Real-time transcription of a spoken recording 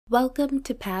Welcome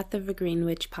to Path of a Green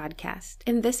Witch podcast.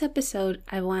 In this episode,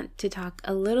 I want to talk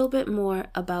a little bit more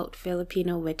about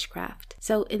Filipino witchcraft.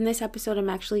 So in this episode, I'm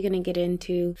actually going to get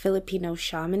into Filipino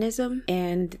shamanism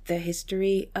and the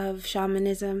history of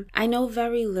shamanism. I know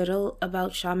very little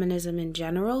about shamanism in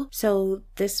general, so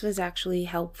this was actually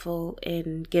helpful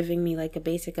in giving me like a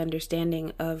basic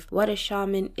understanding of what a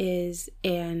shaman is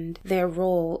and their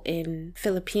role in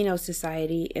Filipino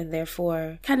society, and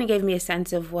therefore kind of gave me a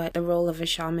sense of what the role of a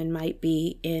shaman might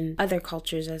be in other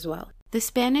cultures as well. The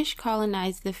Spanish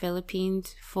colonized the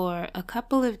Philippines for a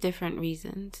couple of different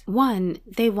reasons. One,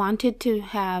 they wanted to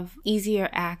have easier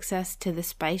access to the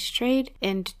spice trade,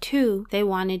 and two, they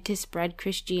wanted to spread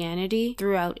Christianity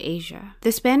throughout Asia.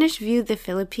 The Spanish viewed the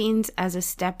Philippines as a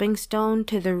stepping stone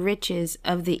to the riches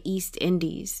of the East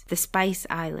Indies, the Spice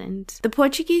Islands. The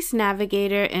Portuguese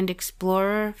navigator and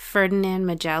explorer Ferdinand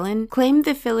Magellan claimed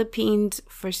the Philippines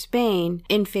for Spain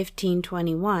in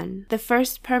 1521. The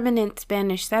first permanent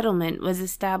Spanish settlement was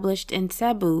established in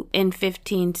Cebu in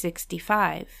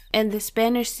 1565, and the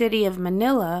Spanish city of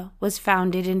Manila was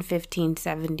founded in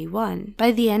 1571.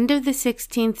 By the end of the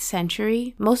 16th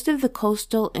century, most of the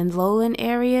coastal and lowland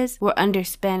areas were under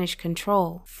Spanish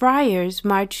control. Friars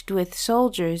marched with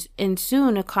soldiers and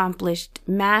soon accomplished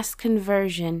mass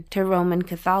conversion to Roman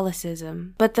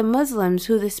Catholicism. But the Muslims,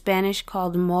 who the Spanish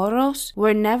called Moros,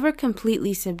 were never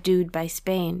completely subdued by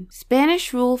Spain.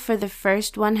 Spanish rule for the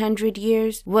first 100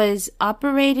 years was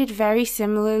operated very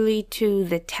similarly to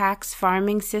the tax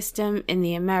farming system in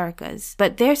the Americas,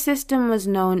 but their system was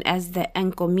known as the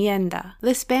encomienda.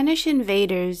 The Spanish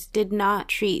invaders did not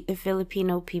treat the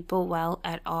Filipino people well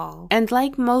at all, and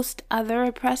like most other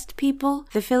oppressed people,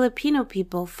 the Filipino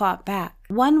people fought back.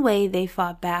 One way they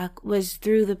fought back was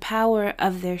through the power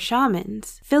of their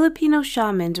shamans. Filipino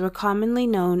shamans were commonly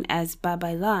known as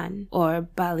babaylan, or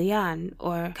balian,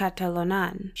 or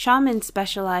catalonan. Shamans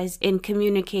specialized in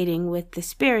communicating with the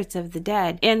spirits of the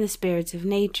dead and the spirits of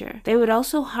nature. They would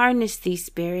also harness these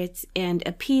spirits and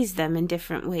appease them in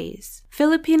different ways.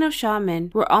 Filipino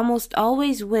shamans were almost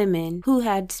always women who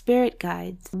had spirit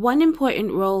guides. One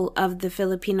important role of the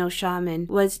Filipino shaman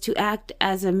was to act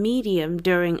as a medium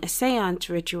during a seance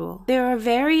ritual. There are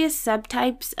various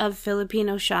subtypes of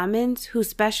Filipino shamans who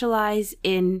specialize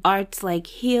in arts like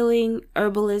healing,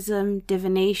 herbalism,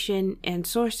 divination, and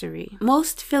sorcery.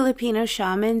 Most Filipino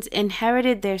shamans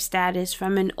inherited their status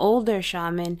from an older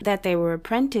shaman that they were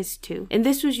apprenticed to, and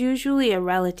this was usually a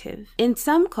relative. In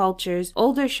some cultures,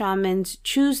 older shamans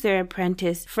choose their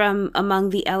apprentice from among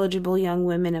the eligible young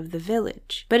women of the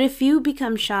village, but a few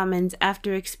become shamans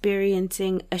after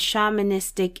experiencing a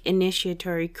shamanistic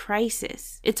initiatory crisis.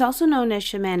 It's also known as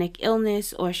shamanic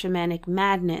illness or shamanic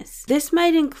madness. This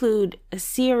might include a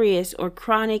serious or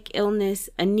chronic illness,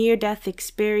 a near-death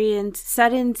experience,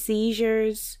 sudden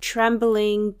seizures,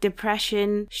 trembling,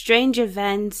 depression, strange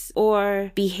events,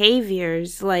 or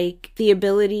behaviors like the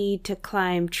ability to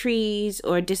climb trees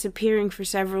or disappearing for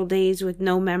several days with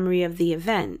no memory of the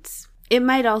events. It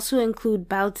might also include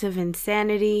bouts of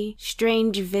insanity,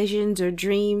 strange visions or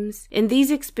dreams, and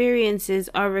these experiences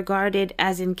are regarded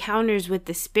as encounters with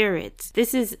the spirits.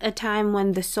 This is a time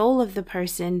when the soul of the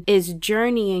person is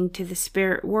journeying to the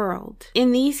spirit world.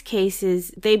 In these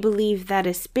cases, they believe that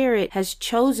a spirit has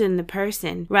chosen the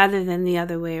person rather than the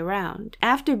other way around.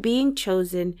 After being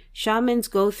chosen, shamans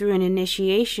go through an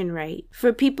initiation rite.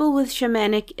 For people with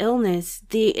shamanic illness,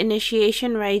 the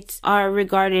initiation rites are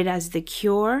regarded as the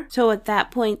cure, so at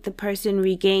that point, the person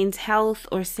regains health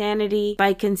or sanity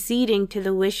by conceding to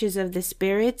the wishes of the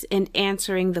spirits and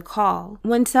answering the call.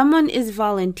 When someone is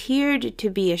volunteered to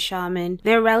be a shaman,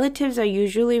 their relatives are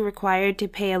usually required to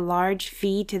pay a large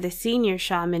fee to the senior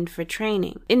shaman for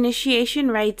training.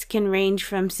 Initiation rites can range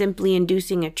from simply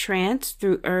inducing a trance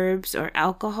through herbs or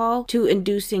alcohol to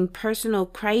inducing personal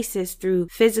crisis through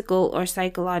physical or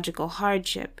psychological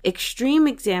hardship. Extreme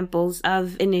examples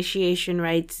of initiation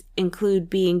rites include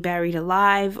being buried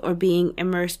alive or being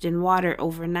immersed in water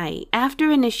overnight. After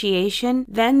initiation,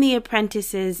 then the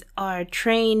apprentices are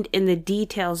trained in the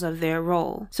details of their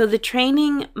role. So the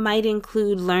training might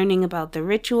include learning about the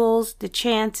rituals, the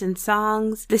chants and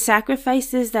songs, the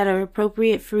sacrifices that are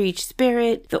appropriate for each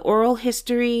spirit, the oral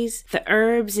histories, the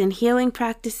herbs and healing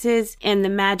practices, and the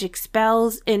magic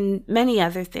spells, and many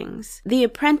other things. The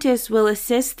apprentice will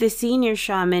assist the senior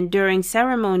shaman during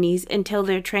ceremonies until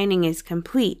their training is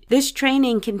complete. This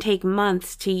training can take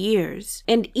months to years,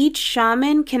 and each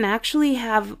shaman can actually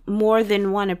have more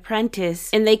than one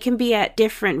apprentice, and they can be at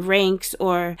different ranks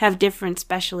or have different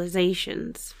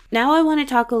specializations. Now I want to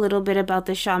talk a little bit about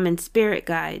the shaman's spirit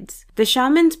guides. The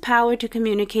shaman's power to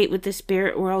communicate with the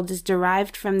spirit world is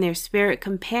derived from their spirit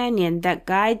companion that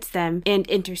guides them and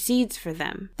intercedes for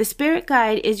them. The spirit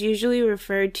guide is usually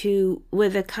referred to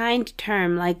with a kind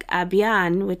term like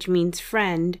Abian, which means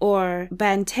friend, or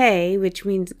Bante, which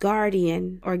means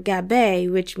guardian, or Gabe,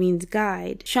 which means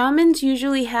guide. Shamans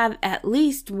usually have at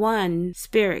least one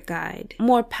spirit guide.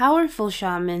 More powerful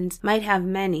shamans might have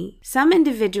many. Some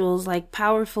individuals, like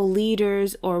powerful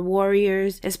leaders or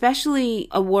warriors, especially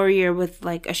a warrior with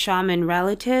like a shaman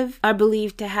relative, are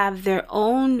believed to have their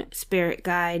own spirit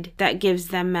guide that gives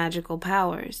them magical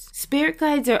powers. Spirit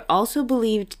guides are also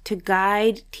believed to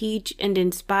guide, teach, and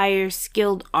inspire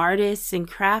skilled artists and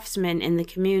craftsmen in the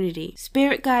community.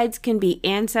 Spirit guides can be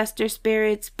ancestor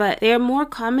spirits, but they are more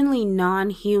commonly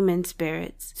non-human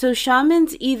spirits. So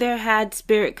shamans either had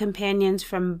spirit companions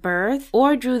from birth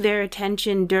or drew their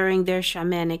attention during their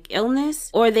shamanic illness,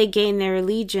 or they gained their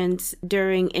allegiance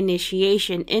during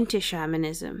initiation into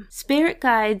shamanism. Spirit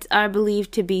guides are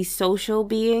believed to be social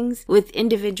beings with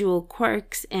individual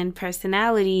quirks and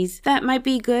personalities that might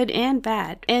be good and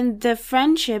bad. And the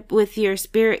friendship with your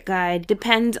spirit guide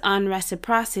depends on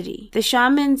reciprocity. The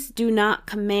shamans do not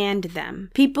command them.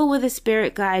 People with a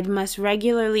spirit guide must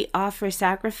regularly offer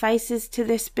sacrifices to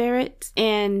their spirits,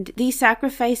 and these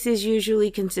sacrifices usually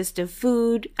consist of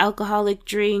food, alcoholic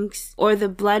drinks, or the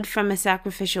blood from a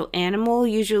sacrificial animal,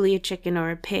 usually a chicken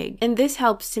or a pig. And this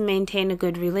helps to maintain a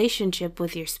good relationship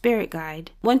with your spirit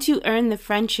guide. Once you earn the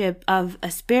friendship of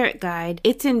a spirit guide,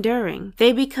 it's enduring.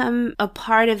 They become a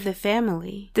part of the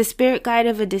family. The spirit guide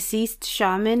of a deceased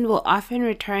shaman will often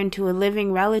return to a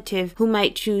living relative who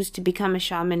might choose to become a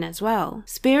shaman as well.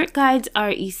 Spirit guides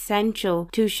are essential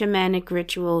to shamanic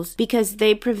rituals because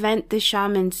they prevent the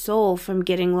shaman's soul from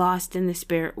getting lost in the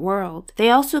spirit world. They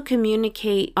also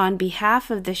communicate on behalf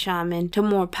of the shaman to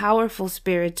more powerful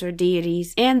spirits or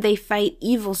deities, and they fight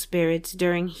evil spirits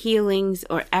during healings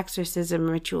or exorcism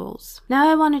rituals. Now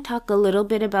I want to talk a little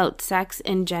bit about sex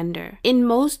and gender. In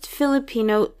most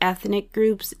Filipino ethnic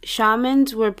groups,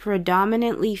 shamans were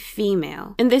predominantly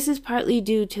female, and this is partly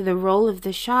due to the role of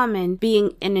the shaman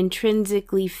being an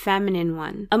intrinsically feminine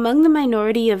one. Among the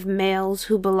minority of males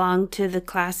who belonged to the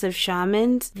class of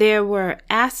shamans, there were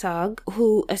asog,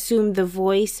 who assumed the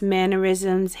voice,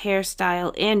 mannerisms,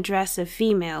 hairstyle, and dress of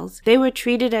females. They were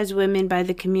treated as women by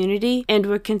the community and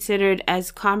were considered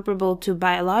as comparable to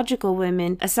biological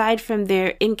women, aside from their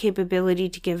incapability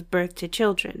to give birth to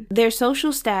children. Their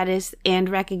social status and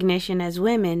recognition as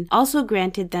women also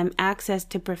granted them access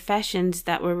to professions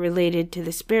that were related to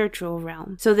the spiritual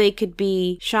realm, so they could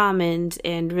be shamans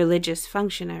and religious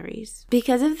functionaries.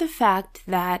 Because of the fact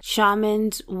that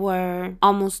shamans were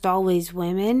almost always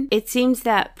women, it seems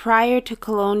that prior to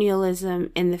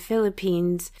colonialism in the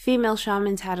Philippines, female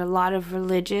shamans had a lot of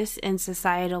religious and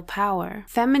societal power.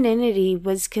 Femininity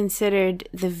was considered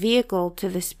the vehicle to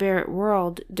the spirit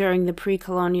world during the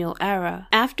pre-colonial era.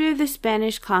 After the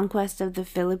Spanish conquest of the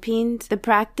Philippines, the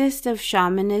practice of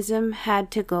shamanism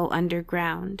had to go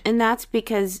underground, and that's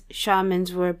because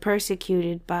shamans were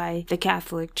persecuted by the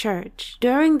Catholic Church.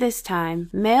 During this time,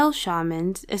 male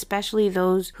shamans, especially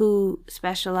those who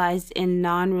specialized in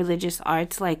non-religious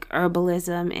arts like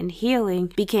herbalism and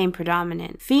healing, became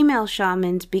predominant. Female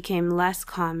shamans became less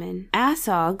common.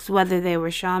 Asogs, whether they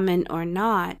were shaman or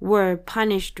not, were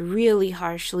punished really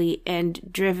harshly and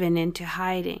driven into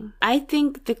hiding. I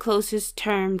think the closest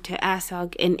term to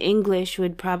asog in English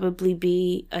would probably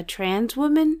be a trans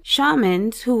woman.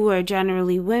 Shamans, who were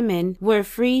generally women, were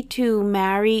free to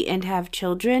marry and have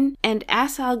children, and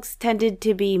asogs tended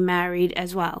to be married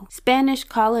as well. Spanish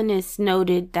colonists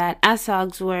noted that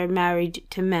asogs were married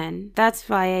to men. That's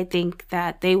why I think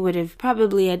that they would have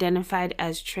probably identified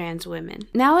as trans women.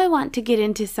 Now I want to get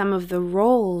into some of the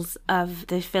roles of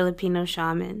the Filipino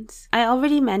shamans. I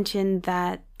already mentioned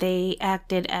that they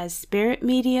acted as spirit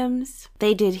mediums.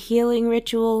 They did healing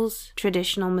rituals,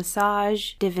 traditional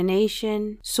massage,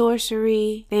 divination,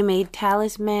 sorcery. They made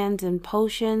talismans and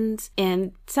potions,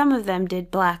 and some of them did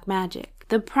black magic.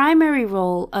 The primary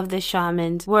role of the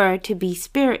shamans were to be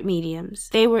spirit mediums.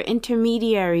 They were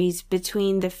intermediaries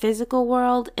between the physical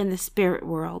world and the spirit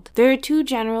world. There are two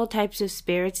general types of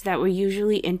spirits that were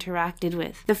usually interacted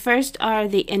with. The first are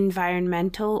the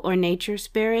environmental or nature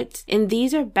spirits, and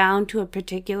these are bound to a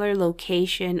particular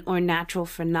location or natural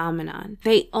phenomenon.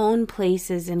 They own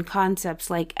places and concepts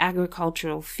like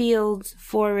agricultural fields,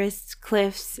 forests,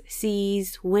 cliffs,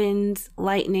 seas, winds,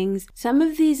 lightnings. Some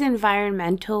of these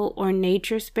environmental or nature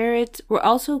nature spirits were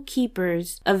also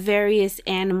keepers of various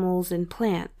animals and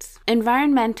plants.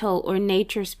 Environmental or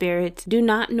nature spirits do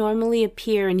not normally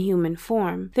appear in human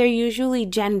form. They're usually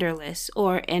genderless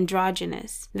or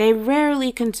androgynous. They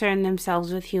rarely concern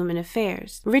themselves with human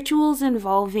affairs. Rituals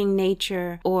involving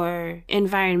nature or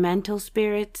environmental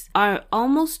spirits are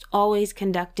almost always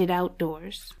conducted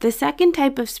outdoors. The second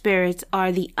type of spirits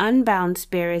are the unbound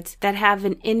spirits that have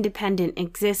an independent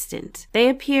existence. They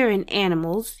appear in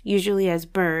animals, usually as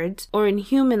birds, or in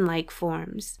human-like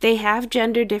forms. They have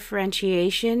gender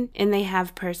differentiation and they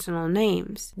have personal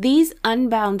names. These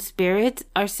unbound spirits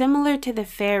are similar to the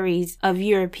fairies of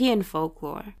European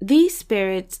folklore. These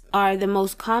spirits are the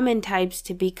most common types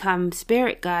to become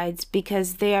spirit guides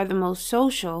because they are the most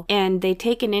social and they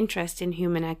take an interest in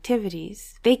human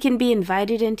activities. They can be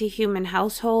invited into human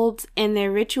households and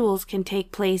their rituals can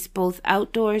take place both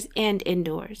outdoors and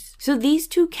indoors. So these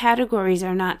two categories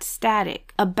are not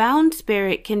static. A bound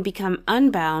spirit can become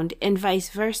unbound and vice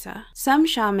versa. Some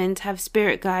shamans have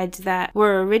spirit guides that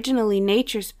were originally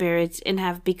nature spirits and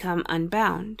have become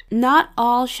unbound. Not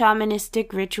all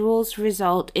shamanistic rituals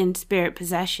result in spirit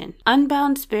possession.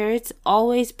 Unbound spirits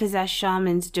always possess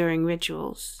shamans during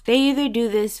rituals. They either do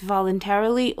this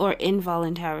voluntarily or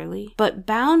involuntarily, but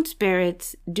bound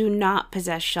spirits do not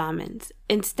possess shamans.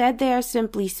 Instead, they are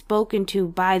simply spoken to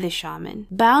by the shaman.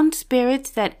 Bound spirits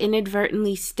that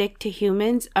inadvertently stick to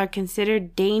humans are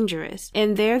considered dangerous,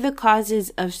 and they're the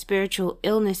causes of spiritual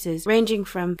illnesses ranging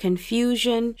from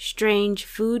confusion, strange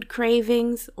food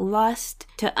cravings, lust,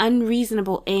 to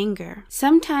unreasonable anger.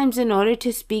 Sometimes, in order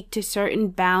to speak to certain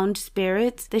bound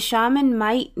spirits, the shaman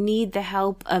might need the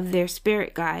help of their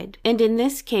spirit guide, and in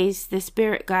this case, the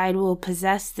spirit guide will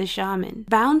possess the shaman.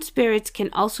 Bound spirits can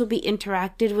also be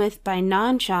interacted with by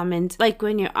non-shamans, like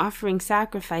when you're offering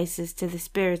sacrifices to the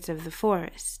spirits of the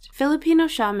forest. Filipino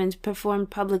shamans perform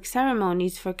public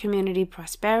ceremonies for community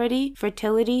prosperity,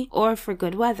 fertility, or for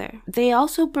good weather. They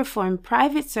also perform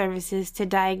private services to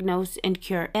diagnose and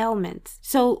cure ailments.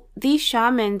 So these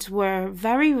shamans were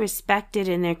very respected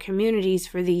in their communities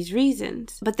for these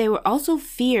reasons, but they were also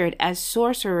feared as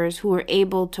sorcerers who were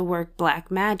able to work black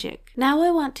magic. Now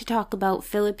I want to talk about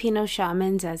Filipino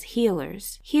shamans as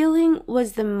healers. Healing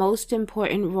was the most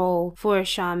important role for a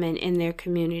shaman in their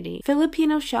community.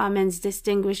 Filipino shamans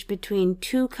distinguish between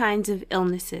two kinds of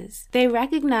illnesses. They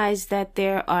recognize that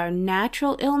there are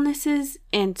natural illnesses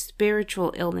and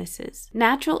spiritual illnesses.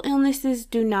 Natural illnesses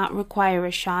do not require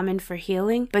a shaman for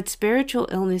healing, but spiritual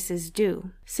illnesses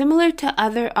do. Similar to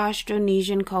other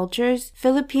Austronesian cultures,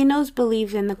 Filipinos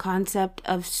believe in the concept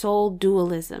of soul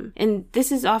dualism, and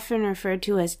this is often referred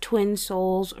to as twin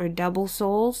souls or double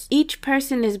souls. Each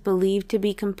person is believed to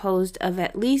be composed of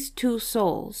at least two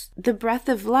souls. The breath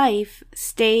of life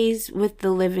stays with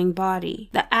the living body.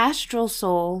 The astral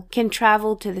soul can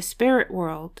travel to the spirit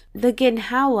world. The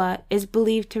ginhawa is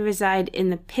believed to reside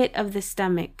in the pit of the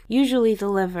stomach, usually the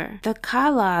liver. The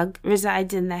kalag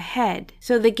resides in the head,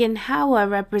 so the ginhawa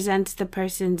represents the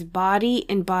person's body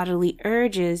and bodily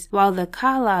urges, while the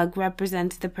kalag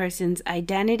represents the person's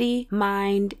identity,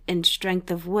 mind, and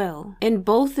strength of will. And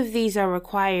both of these are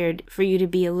required for you to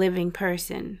be a living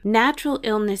person. Natural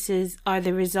illnesses are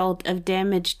the result of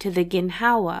damage to the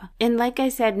ginhawa. And like I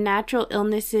said, natural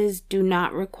illnesses do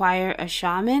not require a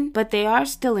shaman, but they are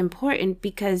still important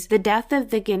because the death of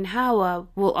the ginhawa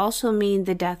will also mean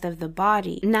the death of the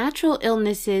body. Natural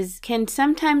illnesses can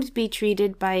sometimes be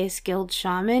treated by a skilled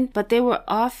shaman, but they were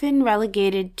often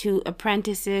relegated to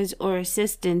apprentices or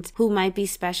assistants who might be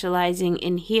specializing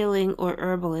in healing or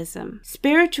herbalism.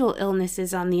 Spiritual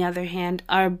illnesses, on the other hand,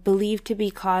 are believed to be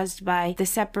caused by the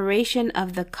separation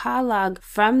of the kalag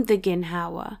from the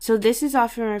ginhawa. So this is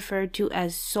often referred to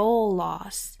as soul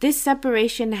loss. This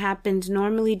separation happens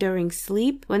normally during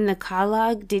sleep when the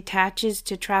kalag detaches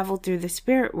to travel through the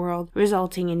spirit world,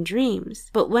 resulting in dreams.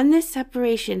 But when this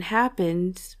separation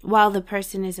happens while the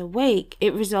person is awake,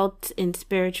 it results in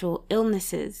spiritual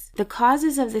illnesses. The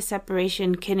causes of the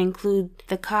separation can include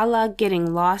the kalag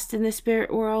getting lost in the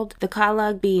spirit world, the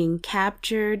kalag being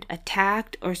captured,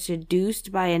 attacked, or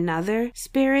seduced by another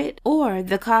spirit, or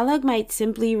the kalag might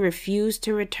simply refuse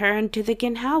to return to the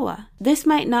ginhawa. This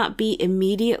might not be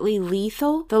immediately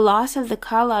lethal. The loss of the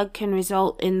kalag can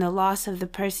result in the loss of the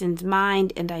person's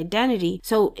mind and identity,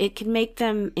 so it can make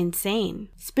them insane.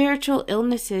 Spiritual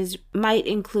illnesses might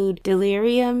include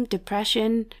delirium, depression,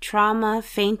 depression, trauma,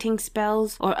 fainting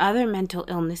spells, or other mental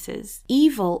illnesses.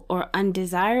 Evil or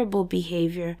undesirable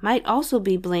behavior might also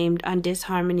be blamed on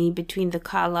disharmony between the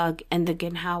Kalag and the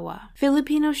Ginhawa.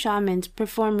 Filipino shamans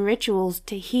perform rituals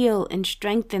to heal and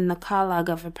strengthen the Kalag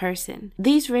of a person.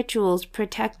 These rituals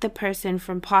protect the person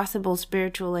from possible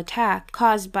spiritual attack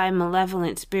caused by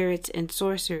malevolent spirits and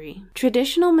sorcery.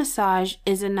 Traditional massage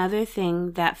is another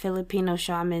thing that Filipino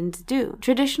shamans do.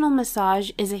 Traditional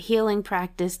massage is a healing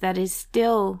practice that is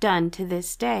still done to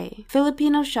this day.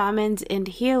 Filipino shamans and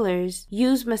healers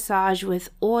use massage with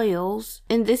oils,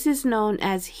 and this is known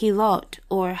as hilot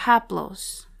or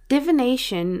haplos.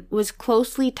 Divination was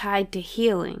closely tied to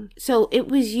healing, so it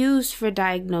was used for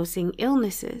diagnosing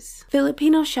illnesses.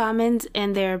 Filipino shamans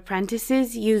and their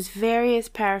apprentices use various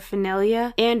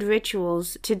paraphernalia and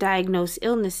rituals to diagnose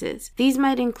illnesses. These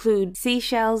might include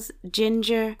seashells,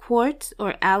 ginger, quartz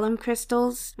or alum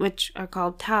crystals, which are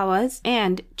called tawas,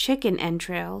 and chicken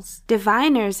entrails.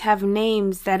 Diviners have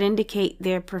names that indicate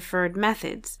their preferred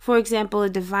methods. For example, a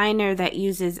diviner that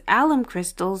uses alum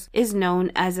crystals is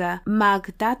known as a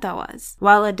magdatawas,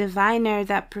 while a diviner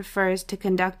that prefers to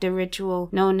conduct a ritual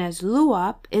known as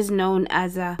luap is known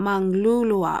as a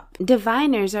mangluluap.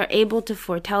 Diviners are able to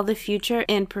foretell the future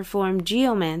and perform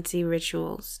geomancy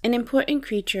rituals. An important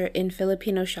creature in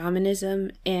Filipino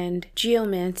shamanism and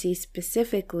geomancy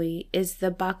specifically is the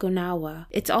bakunawa.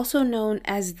 It's also known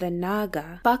as the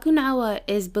naga. Bakunawa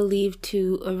is believed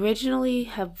to originally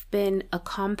have been a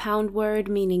compound word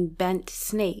meaning bent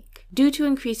snake. Due to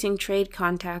increasing trade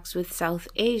contacts with South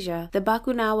Asia, the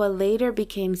Bakunawa later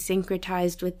became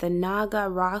syncretized with the Naga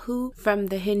Rahu from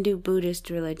the Hindu-Buddhist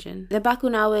religion. The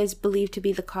Bakunawa is believed to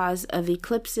be the cause of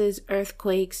eclipses,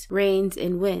 earthquakes, rains,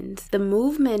 and winds. The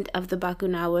movement of the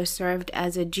Bakunawa served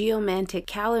as a geomantic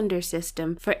calendar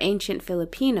system for ancient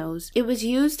Filipinos. It was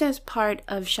used as part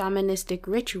of shamanistic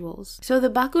rituals. So the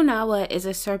Bakunawa is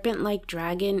a serpent-like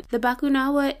dragon. The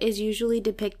Bakunawa is usually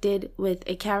depicted with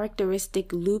a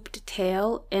characteristic looped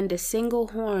tail and a single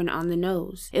horn on the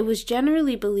nose. It was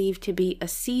generally believed to be a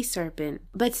sea serpent,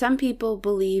 but some people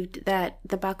believed that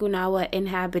the Bakunawa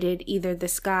inhabited either the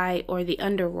sky or the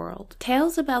underworld.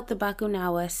 Tales about the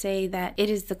Bakunawa say that it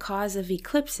is the cause of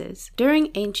eclipses.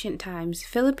 During ancient times,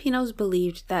 Filipinos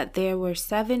believed that there were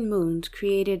 7 moons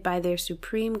created by their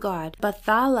supreme god,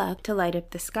 Bathala, to light up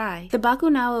the sky. The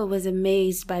Bakunawa was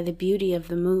amazed by the beauty of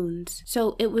the moons,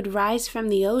 so it would rise from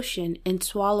the ocean and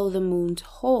swallow the moons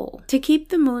whole. To keep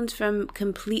the moons from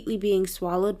completely being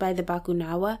swallowed by the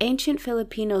Bakunawa, ancient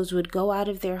Filipinos would go out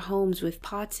of their homes with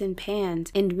pots and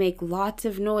pans and make lots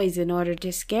of noise in order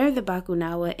to scare the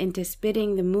Bakunawa into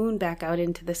spitting the moon back out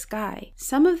into the sky.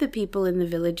 Some of the people in the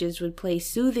villages would play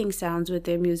soothing sounds with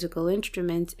their musical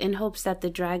instruments in hopes that the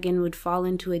dragon would fall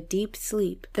into a deep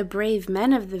sleep. The brave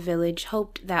men of the village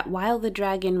hoped that while the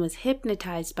dragon was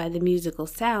hypnotized by the musical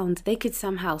sounds, they could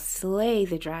somehow slay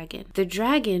the dragon. The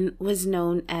dragon was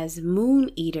known as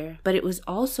Moon Eater, but it was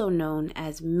also known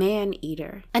as Man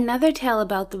Eater. Another tale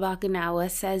about the Bakunawa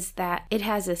says that it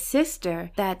has a sister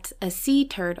that's a sea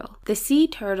turtle. The sea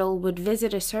turtle would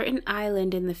visit a certain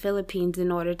island in the Philippines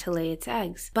in order to lay its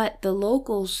eggs, but the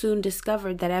locals soon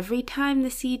discovered that every time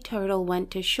the sea turtle went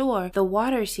to shore, the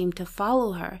water seemed to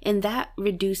follow her, and that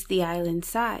reduced the island's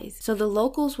size. So the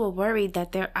locals were worried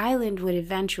that their island would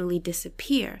eventually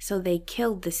disappear, so they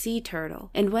killed the sea turtle.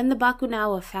 And when the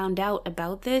Bakunawa found out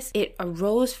about this, it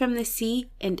arose from the sea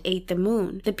and ate the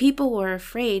moon. The people were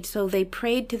afraid, so they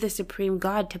prayed to the supreme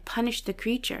god to punish the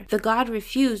creature. The god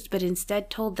refused, but instead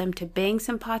told them to bang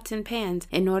some pots and pans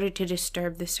in order to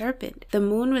disturb the serpent. The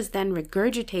moon was then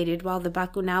regurgitated while the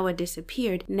Bakunawa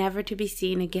disappeared, never to be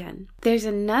seen again. There's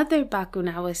another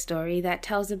Bakunawa story that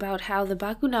tells about how the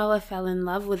Bakunawa fell in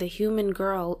love with a human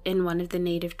girl in one of the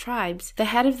native tribes. The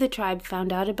head of the tribe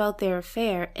found out about their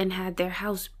affair and had their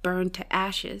house burned to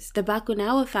ashes. The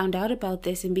Bakunawa found out about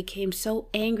this and became so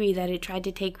angry that it tried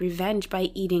to take revenge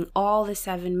by eating all the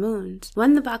 7 moons.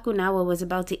 When the Bakunawa was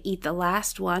about to eat the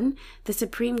last one, the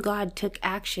supreme god took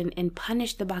action and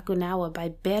punished the Bakunawa by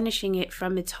banishing it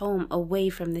from its home away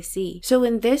from the sea. So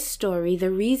in this story,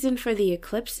 the reason for the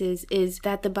eclipses is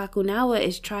that the Bakunawa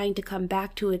is trying to come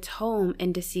back to its home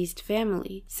and deceased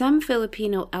family. Some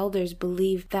Filipino elders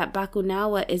believe that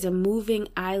Bakunawa is a moving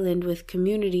island with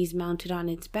communities mounted on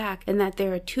its back, and that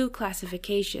there are 2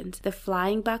 classifications: the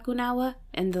flying Bakunawa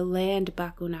and the land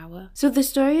Bakunawa. So the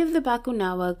story of the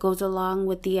Bakunawa goes along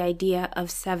with the idea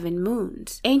of 7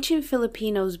 moons. Ancient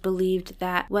Filipinos believed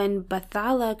that when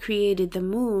Bathala created the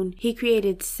moon, he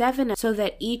created 7 so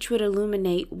that each would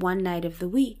illuminate one night of the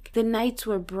week. The nights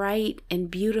were bright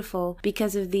and beautiful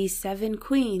because of these 7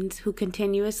 queens who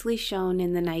continuously shone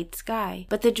in the night sky.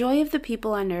 But the joy of the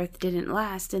people on earth didn't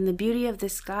last, and the beauty of the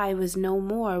sky was no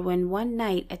more when one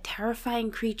night a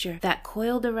terrifying creature that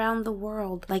coiled around the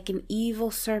world like an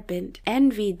evil serpent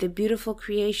envied the beautiful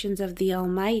creations of the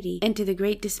Almighty, and to the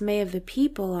great dismay of the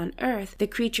people on earth, the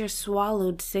creature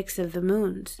swallowed 6 of the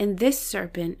moons. And this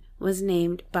serpent was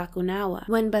named Bakunawa.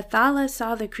 When Bathala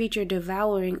saw the creature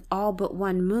devouring all but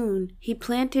 1 moon, he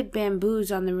planted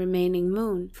bamboos on the remaining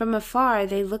moon. From afar,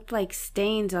 they looked like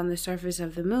stains on the surface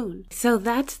of the moon. So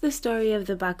that's the story of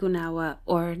the Bakunawa,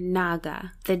 or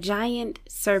Naga, the giant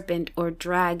serpent or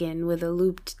dragon with a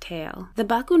looped tail. The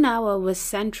Bakunawa was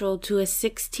central to a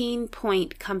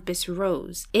 16-point compass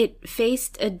rose. It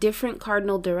faced a different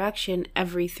cardinal direction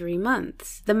every 3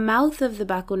 months. The mouth of the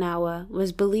Bakunawa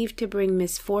was believed to bring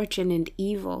misfortune and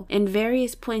evil, and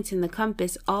various points in the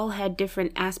compass all had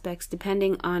different aspects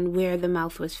depending on where the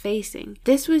mouth was facing.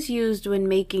 This was used when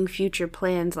making future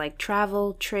plans like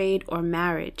travel, trade, or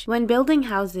marriage. When building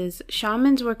houses,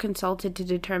 shamans were consulted to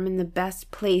determine the best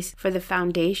place for the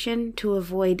foundation to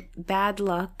avoid bad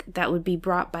luck that would be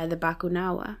brought by the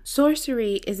Bakunawa.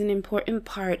 Sorcery is an important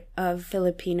part of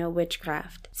Filipino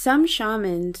witchcraft. Some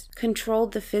shamans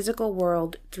controlled the physical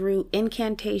world through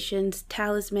incantations,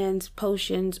 talismans,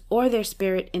 potions, or their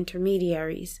spirit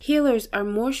intermediaries. Healers are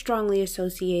more strongly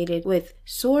associated with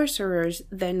sorcerers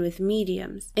than with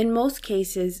mediums. In most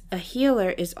cases, a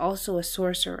healer is also a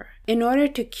sorcerer. In order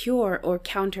to cure or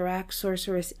counteract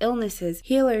sorcerous illnesses,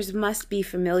 healers must be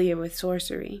familiar with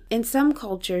sorcery. In some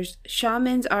cultures,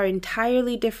 shamans are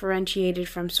entirely differentiated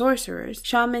from sorcerers.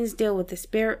 Shamans deal with the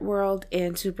spirit world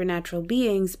and supernatural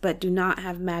beings, but do not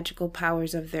have magical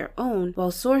powers of their own,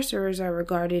 while sorcerers are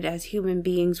regarded as human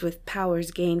beings with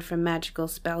powers gained from magical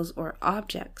spells or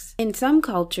objects. In some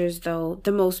cultures, though,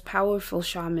 the most powerful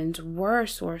shamans were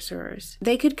sorcerers.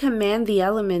 They could command the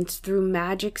elements through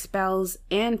magic spells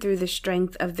and through the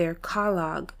strength of their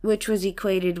kalag, which was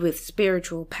equated with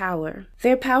spiritual power.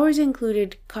 Their powers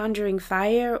included conjuring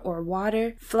fire or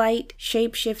water, flight,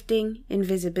 shape-shifting,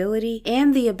 invisibility,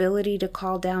 and the ability to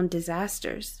call down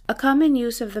disasters. A common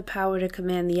use of the power to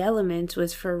command the elements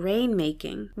was for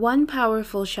rain-making. One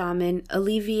powerful shaman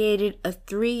alleviated a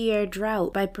 3-year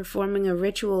drought by performing a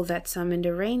ritual that summoned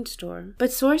a rainstorm.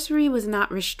 But sorcery was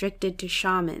not restricted to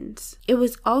shamans. It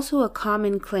was also a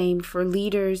common claim for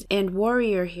leaders and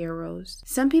warrior heroes.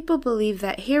 Some people believe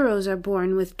that heroes are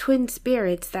born with twin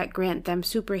spirits that grant them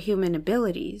superhuman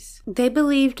abilities. They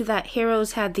believed that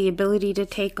heroes had the ability to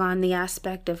take on the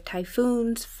aspect of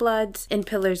typhoons, floods, and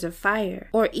pillars of fire,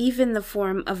 or even the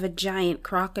form of a giant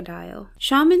crocodile.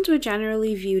 Shamans were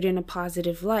generally viewed in a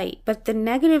positive light, but the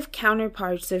negative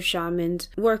counterparts of shamans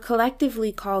were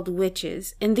collectively called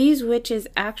witches, and these witches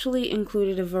actually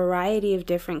included a variety of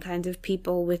different kinds of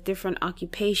people with different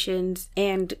occupations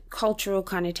and cultural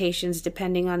connotations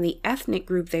depending on the ethnic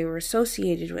group they were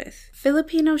associated with.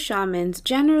 Filipino shamans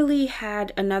generally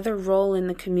had another role in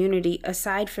the community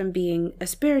aside from being a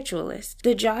spiritualist.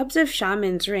 The jobs of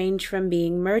shamans range from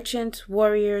being merchants,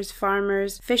 warriors,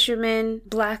 farmers, fishermen,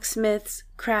 blacksmiths,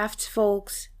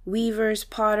 craftsfolks, weavers,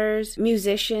 potters,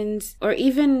 musicians, or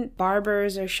even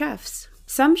barbers or chefs.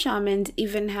 Some shamans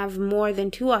even have more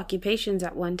than 2 occupations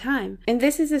at one time, and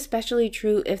this is especially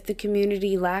true if the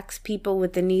community lacks people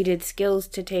with the needed skills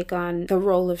to take on the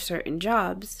role of certain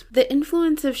jobs. The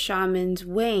influence of shamans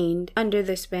waned under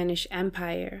the Spanish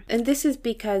Empire, and this is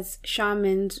because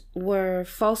shamans were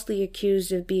falsely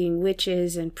accused of being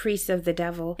witches and priests of the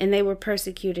devil, and they were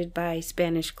persecuted by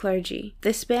Spanish clergy.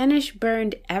 The Spanish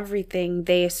burned everything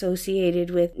they associated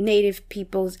with native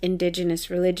peoples' indigenous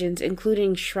religions,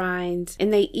 including shrines,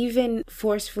 and they even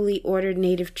forcefully ordered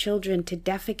native children to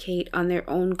defecate on their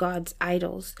own gods'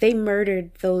 idols. They murdered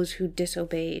those who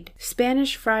disobeyed.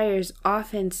 Spanish friars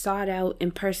often sought out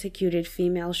and persecuted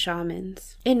female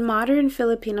shamans. In modern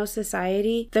Filipino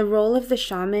society, the role of the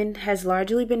shaman has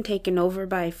largely been taken over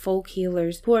by folk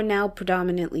healers who are now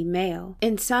predominantly male,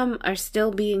 and some are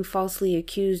still being falsely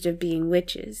accused of being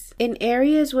witches. In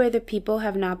areas where the people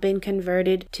have not been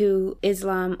converted to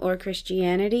Islam or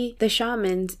Christianity, the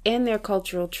shamans and their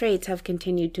cultural traits have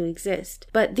continued to exist.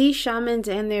 But these shamans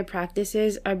and their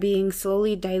practices are being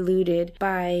slowly diluted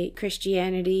by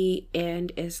Christianity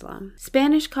and Islam.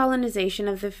 Spanish colonization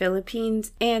of the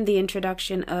Philippines and the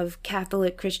introduction of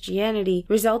Catholic Christianity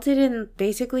resulted in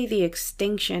basically the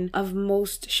extinction of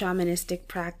most shamanistic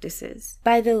practices.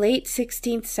 By the late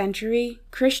 16th century,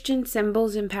 Christian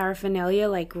symbols and paraphernalia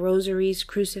like rosaries,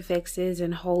 crucifixes,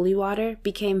 and holy water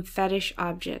became fetish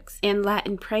objects, and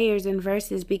Latin prayers and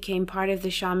verses became part of the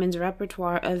shaman's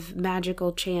repertoire of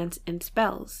magical chants and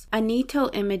spells. Anito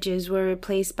images were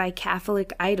replaced by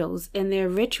Catholic idols, and their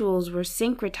rituals were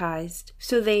syncretized,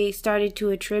 so they started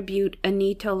to attribute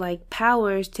Anito-like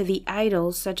powers to the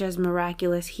idols, such as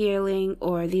miraculous healing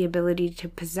or the ability to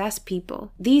possess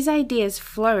people. These ideas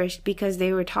flourished because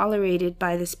they were tolerated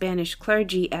by the Spanish clergy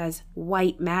as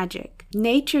white magic.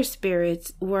 Nature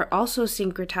spirits were also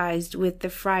syncretized with the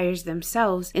friars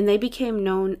themselves, and they became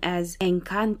known as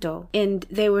encanto, and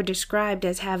they were described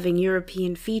as having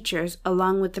European features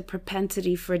along with the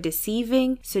propensity for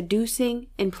deceiving, seducing,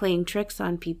 and playing tricks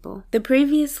on people. The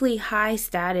previously high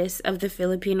status of the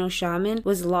Filipino shaman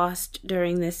was lost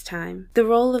during this time. The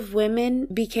role of women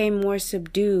became more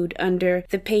subdued under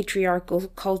the patriarchal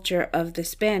culture of the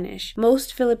Spanish.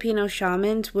 Most Filipino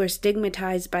shamans were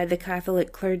stigmatized by the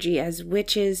Catholic clergy as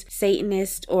witches,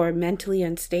 Satanists, or mentally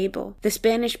unstable. The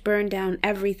Spanish burned down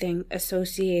everything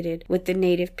associated with the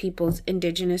native people's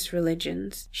indigenous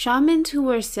religions. Shamans who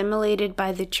were assimilated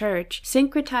by the church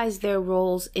syncretized their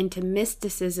roles into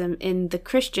mysticism in the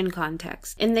Christian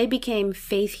context, and they became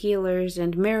faith healers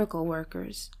and miracle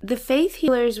workers. The faith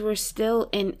healers were still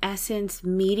in essence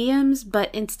mediums,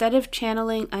 but instead of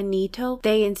channeling Anito,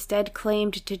 they instead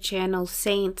claimed to channel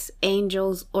saints,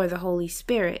 angels, or the Holy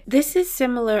Spirit. This is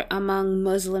similar among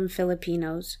Muslim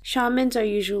Filipinos. Shamans are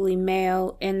usually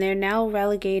male, and they're now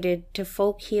relegated to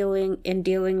folk healing and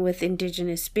dealing with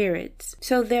indigenous spirits.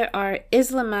 So there are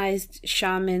Islamized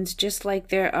shamans just like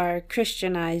there are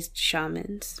Christianized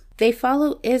shamans. They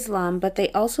follow Islam, but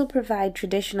they also provide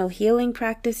traditional healing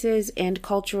practices and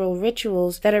cultural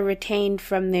rituals that are retained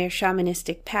from their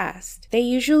shamanistic past. They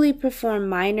usually perform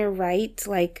minor rites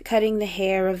like cutting the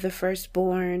hair of the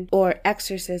firstborn or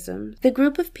exorcism. The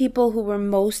group of people who were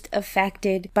most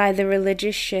affected by the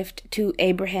religious shift to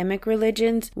Abrahamic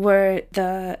religions were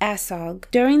the Asog.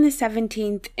 During the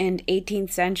 17th and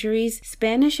 18th centuries,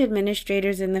 Spanish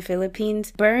administrators in the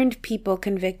Philippines burned people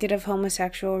convicted of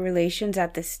homosexual relations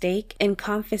at the stake and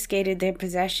confiscated their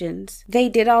possessions. They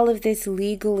did all of this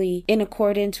legally in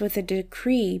accordance with a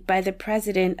decree by the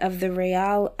president of the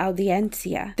Real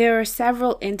Audiencia. There are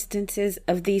several instances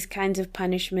of these kinds of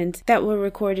punishments that were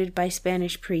recorded by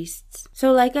Spanish priests.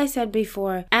 So like I said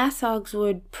before, Asogs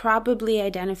would probably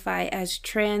identify as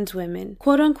trans women.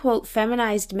 Quote-unquote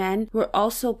feminized men were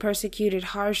also persecuted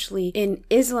harshly in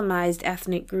Islamized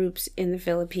ethnic groups in the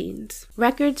Philippines.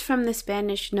 Records from the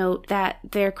Spanish note that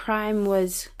their crime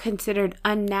was considered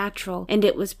unnatural, and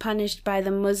it was punished by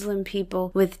the Muslim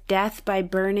people with death by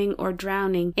burning or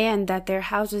drowning, and that their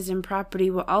houses and property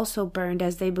were also burned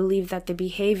as they believed that the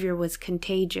behavior was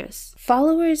contagious.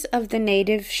 Followers of the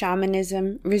native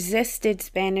shamanism resisted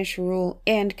Spanish rule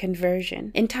and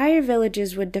conversion. Entire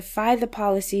villages would defy the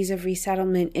policies of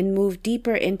resettlement and move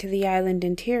deeper into the island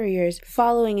interiors,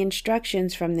 following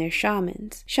instructions from their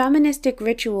shamans. Shamanistic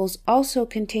rituals also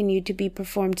continued to be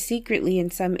performed secretly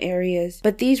in some areas,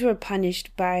 but these were punished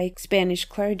by Spanish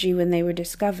clergy when they were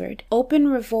discovered. Open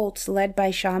revolts led by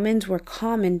shamans were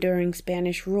common during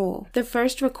Spanish rule. The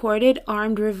first recorded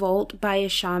armed revolt by a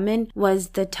shaman was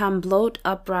the Tamblot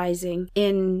uprising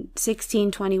in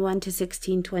 1621 to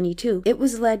 1622. It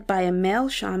was led by a male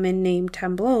shaman named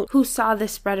Tamblot who saw the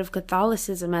spread of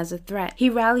Catholicism as a threat. He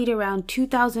rallied around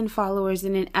 2,000 followers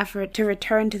in an effort to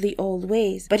return to the old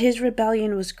ways, but his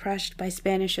rebellion was crushed by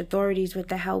Spanish authorities with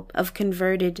the help of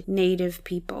converted native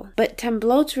people. But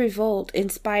Tamblot's revolt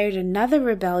inspired another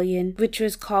rebellion, which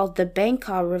was called the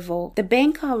Bangka Revolt. The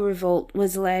Bangka Revolt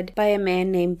was led by a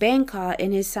man named Bangka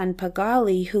and his son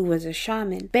Pagali, who was a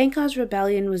shaman. Bangka's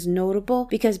rebellion was notable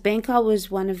because Bangka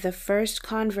was one of the first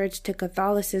converts to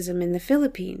Catholicism in the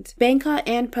Philippines. Bangka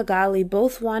and Pagali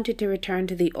both wanted to return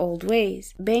to the old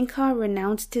ways. Bangka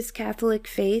renounced his Catholic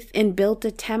faith and built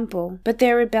a temple, but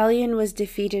their rebellion was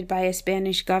defeated by a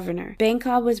Spanish governor.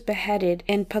 Bangka was beheaded,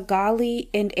 and Pagali he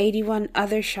and 81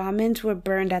 other shamans were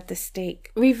burned at the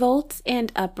stake. Revolts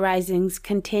and uprisings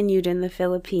continued in the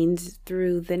Philippines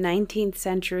through the 19th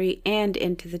century and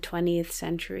into the 20th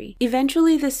century.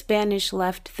 Eventually, the Spanish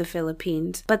left the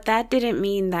Philippines, but that didn't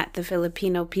mean that the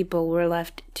Filipino people were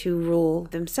left to rule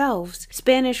themselves.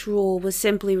 Spanish rule was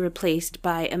simply replaced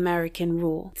by American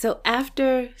rule. So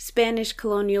after Spanish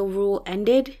colonial rule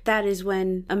ended, that is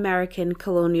when American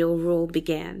colonial rule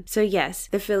began. So yes,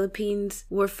 the Philippines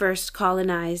were first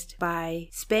colonized by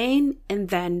Spain, and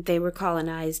then they were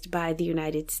colonized by the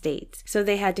United States. So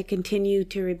they had to continue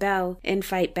to rebel and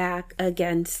fight back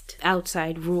against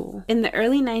outside rule. In the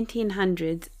early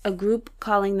 1900s, a group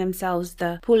calling themselves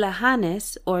the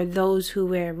Pulahanes, or those who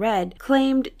wear red,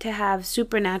 claimed to have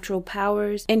supernatural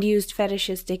powers and used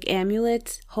fetishistic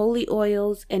amulets, holy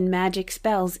oils, and magic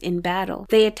spells in battle.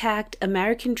 They attacked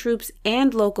American troops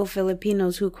and local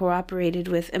Filipinos who cooperated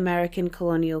with American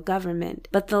colonial government.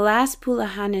 But the last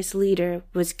Pulahanes leader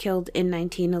was killed in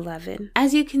 1911.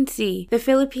 As you can see, the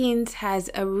Philippines has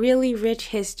a really rich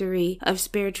history of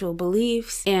spiritual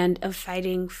beliefs and of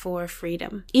fighting for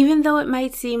freedom. Even though it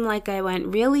might seem like I went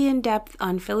really in depth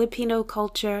on Filipino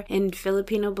culture and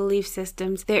Filipino belief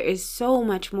systems, there is so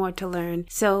much more to learn.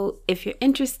 So if you're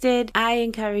interested, I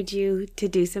encourage you to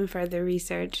do some further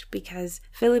research because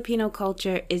Filipino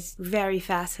culture is very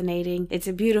fascinating. It's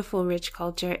a beautiful, rich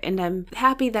culture, and I'm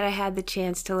happy that I had the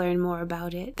chance to learn more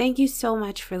about it. Thank you so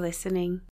much for listening.